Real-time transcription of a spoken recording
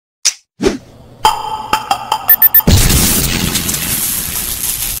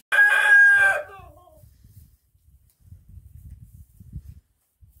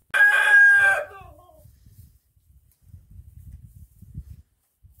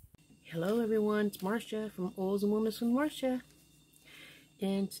Hello everyone, it's Marcia from Oils and Wellness with Marcia.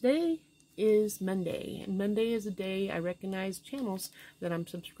 And today is Monday. And Monday is a day I recognize channels that I'm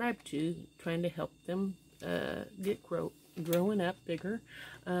subscribed to, trying to help them get growing up bigger.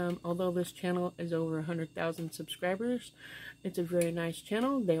 Although this channel is over 100,000 subscribers, it's a very nice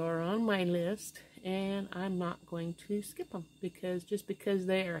channel. They are on my list, and I'm not going to skip them, because just because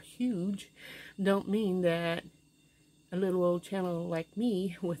they are huge don't mean that a little old channel like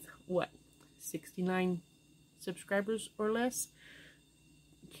me with, what, 69 subscribers or less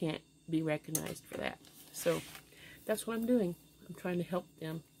can't be recognized for that. So that's what I'm doing. I'm trying to help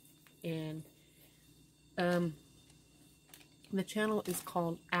them. And the channel is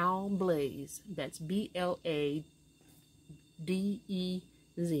called Bladez. That's B-L-A-D-E-Z,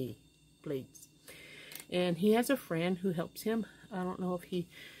 Bladez. And he has a friend who helps him. I don't know if he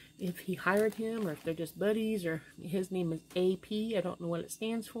hired him or if they're just buddies, or his name is AP. I don't know what it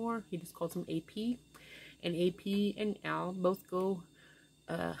stands for. He just calls him AP. And AP and Al both go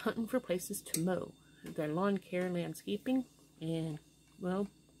hunting for places to mow. They're lawn care and landscaping. And, well,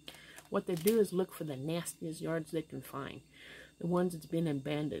 what they do is look for the nastiest yards they can find. The ones that's been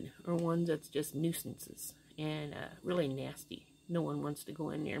abandoned, or ones that's just nuisances and really nasty. No one wants to go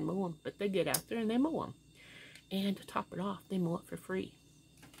in there and mow them, but they get out there and they mow them. And to top it off, they mow it for free.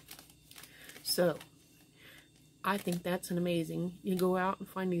 So, I think that's an amazing. You go out and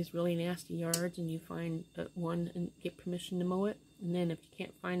find these really nasty yards, and you find one and get permission to mow it. And then if you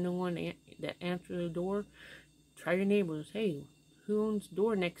can't find no one that answers the door, try your neighbors. Hey, who owns the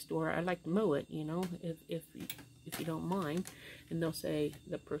door next door? I'd like to mow it, you know, if you don't mind. And they'll say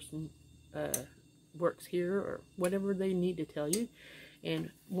the person works here, or whatever they need to tell you. And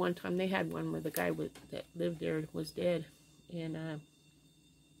one time they had one where the guy that lived there was dead, and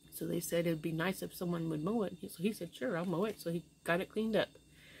so they said it'd be nice if someone would mow it. So he said, sure, I'll mow it. So he got it cleaned up.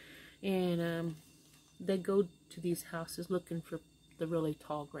 And they go to these houses looking for the really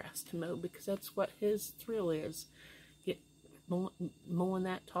tall grass to mow, because that's what his thrill is. Mowing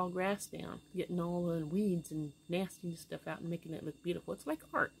that tall grass down, getting all the weeds and nasty stuff out and making it look beautiful. It's like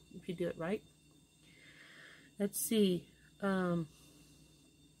art if you do it right. Let's see.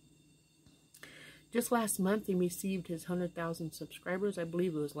 Just last month, he received his 100,000 subscribers. I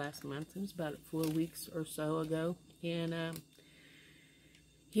believe it was last month. It was about 4 weeks or so ago. And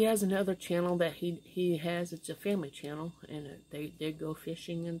he has another channel that he has. It's a family channel. And they go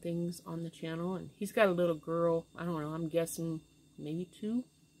fishing and things on the channel. And he's got a little girl. I don't know. I'm guessing maybe 2.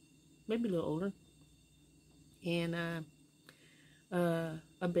 Maybe a little older. And a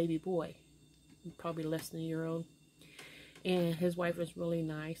baby boy. Probably less than a year old. And his wife is really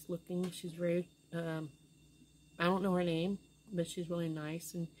nice looking. She's very... I don't know her name, but she's really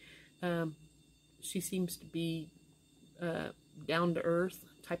nice, and she seems to be down to earth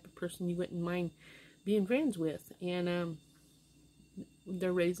type of person you wouldn't mind being friends with. And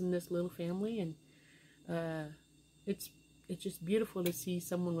they're raising this little family, and it's just beautiful to see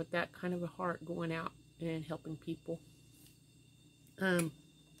someone with that kind of a heart going out and helping people.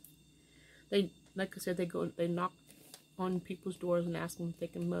 They, like I said, they knock on people's doors and ask them if they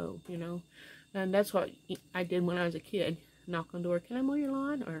can mow, you know. And that's what I did when I was a kid. Knock on the door, can I mow your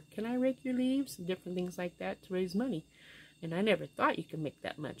lawn? Or can I rake your leaves? Different things like that to raise money. And I never thought you could make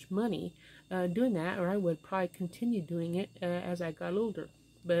that much money doing that, or I would probably continue doing it as I got older.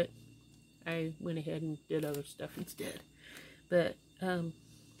 But I went ahead and did other stuff instead. But, let's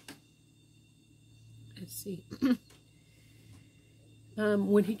see.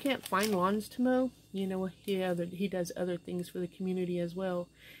 When he can't find lawns to mow, you know, he does other things for the community as well.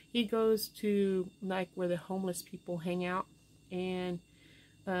 He goes to, like, where the homeless people hang out, and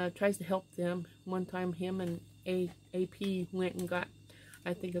tries to help them. One time, him and AP went and got,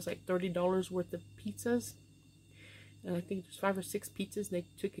 I think it's like $30 worth of pizzas. And I think there's 5 or 6 pizzas. They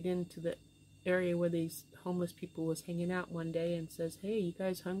took it into the area where these homeless people was hanging out one day, and says, hey, you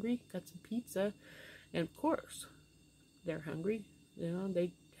guys hungry? Got some pizza. And of course, they're hungry. You know,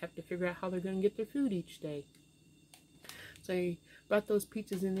 they have to figure out how they're going to get their food each day. So he brought those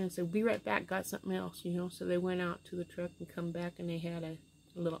pizzas in there and said, be right back, got something else, you know. So they went out to the truck and come back, and they had a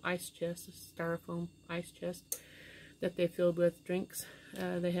little ice chest, a styrofoam ice chest that they filled with drinks.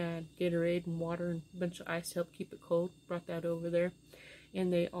 They had Gatorade and water and a bunch of ice to help keep it cold. Brought that over there.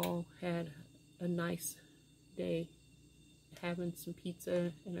 And they all had a nice day having some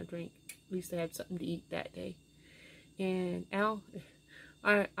pizza and a drink. At least they had something to eat that day. And Al,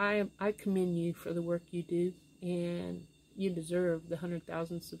 I commend you for the work you do, and you deserve the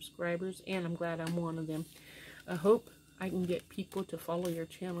 100,000 subscribers, and I'm glad I'm one of them. I hope I can get people to follow your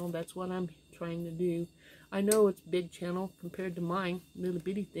channel. That's what I'm trying to do. I know it's a big channel compared to mine, little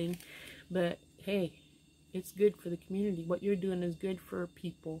bitty thing, but hey, it's good for the community. What you're doing is good for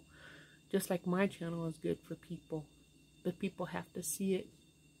people, just like my channel is good for people. But people have to see it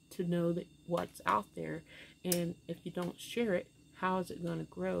to know that what's out there, and if you don't share it, how is it going to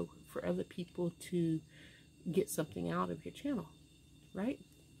grow for other people to get something out of your channel, right?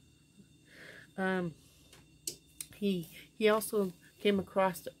 He also came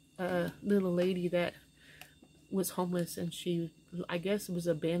across a little lady that was homeless, and she, I guess it was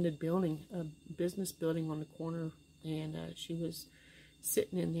an abandoned building, a business building on the corner, and she was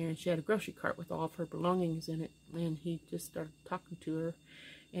sitting in there, and she had a grocery cart with all of her belongings in it, and he just started talking to her,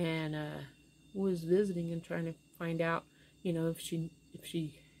 and was visiting and trying to find out, you know, if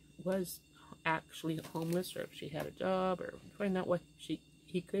she was actually homeless, or if she had a job, or find out what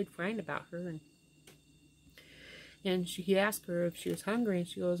he could find about her. And he asked her if she was hungry, and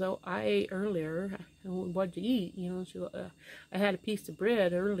she goes, "Oh, I ate earlier. What'd you eat?" You know, she goes, "I had a piece of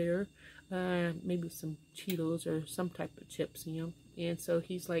bread earlier, maybe some Cheetos or some type of chips, you know." And so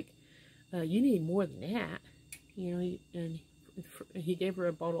he's like, "You need more than that," you know. And he gave her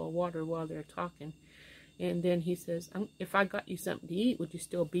a bottle of water while they're talking, and then he says, "If I got you something to eat, would you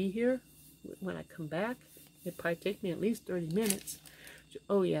still be here when I come back? It'd probably take me at least 30 minutes." She,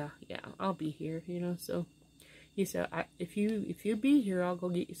 "Oh yeah, I'll be here," you know. So he said, if you be here, I'll go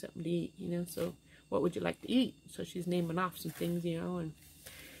get you something to eat, you know. So what would you like to eat? So she's naming off some things, you know,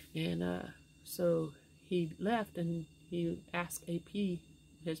 and so he left, and he asked AP,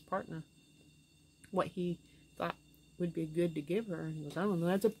 his partner, what he thought would be good to give her, and he goes, "I don't know,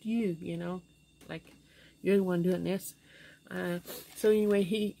 that's up to you, you know, like, you're the one doing this." So anyway,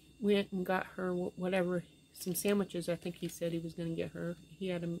 he went and got her whatever, some sandwiches. I think he said he was going to get her. He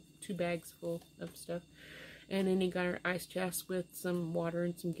had 2 bags full of stuff. And then he got her ice chest with some water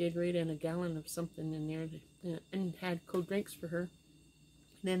and some Gatorade and a gallon of something in there, and had cold drinks for her.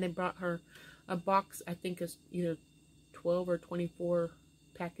 And then they brought her a box, I think it's either 12 or 24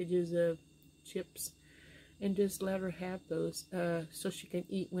 packages of chips, and just let her have those so she can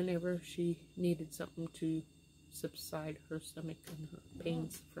eat whenever she needed something to subside her stomach and her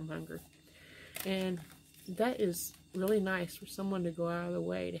pains from hunger. And that is really nice for someone to go out of the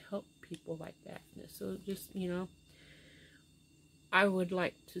way to help people like that. So just, you know, I would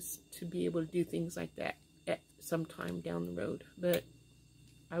like to be able to do things like that at some time down the road, but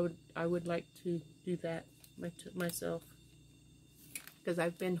I would like to do that myself, because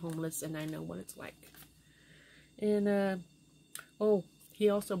I've been homeless and I know what it's like. And oh, he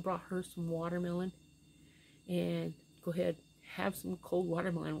also brought her some watermelon, and go ahead, have some cold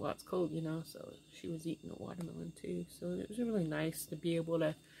watermelon while it's cold, you know. So she was eating the watermelon too. So it was really nice to be able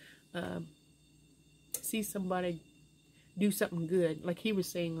to see somebody do something good. Like he was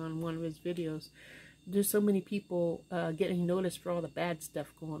saying on one of his videos, there's so many people getting noticed for all the bad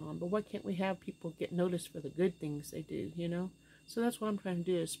stuff going on, but why can't we have people get noticed for the good things they do, you know? So that's what I'm trying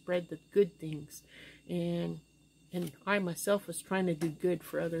to do, is spread the good things, and I myself was trying to do good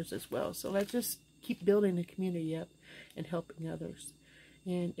for others as well. So let's just keep building the community up and helping others.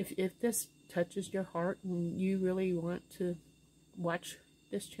 And if this touches your heart and you really want to watch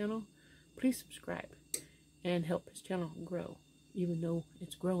this channel, please subscribe and help this channel grow. Even though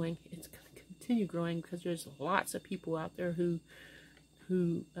it's growing, it's going to continue growing, because there's lots of people out there who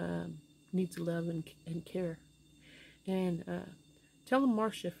needs love and care. And tell them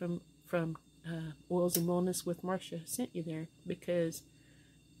Marcia from Oils and Wellness with Marcia sent you there, because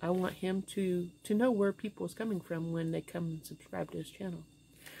I want him to know where people is coming from when they come and subscribe to his channel.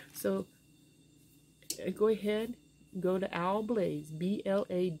 So go ahead, go to Bladez,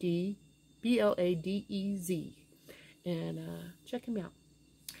 Bladez, and check him out.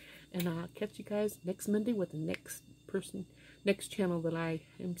 And I'll catch you guys next Monday with the next channel that I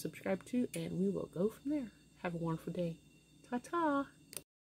am subscribed to, and we will go from there. Have a wonderful day. Ta-ta!